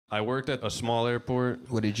I worked at a small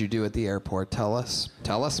airport. What did you do at the airport? Tell us.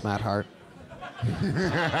 Tell us, Matt Hart.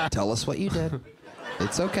 Tell us what you did.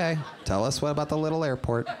 It's okay. Tell us what about the little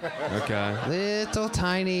airport. Okay. Little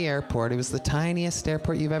tiny airport. It was the tiniest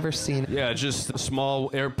airport you've ever seen. Yeah, just a small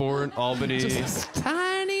airport, Albany. Just as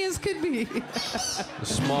tiny as could be. The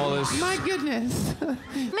smallest. My goodness.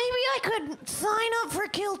 Maybe I could sign up for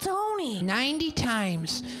Kill Tony. 90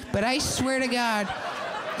 times. But I swear to God,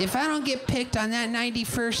 if I don't get picked on that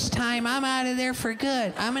 91st time, I'm out of there for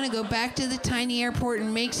good. I'm going to go back to the tiny airport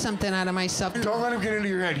and make something out of myself. Don't let him get into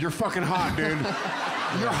your head. You're fucking hot, dude.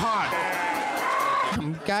 You're hot.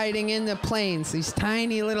 I'm guiding in the planes, these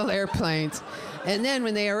tiny little airplanes. And then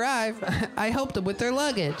when they arrive, I help them with their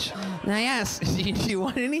luggage. And I ask, do you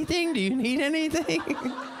want anything? Do you need anything?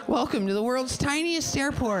 Welcome to the world's tiniest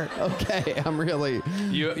airport. Okay, I'm really...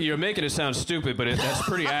 You're making it sound stupid, but that's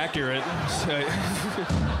pretty accurate. So,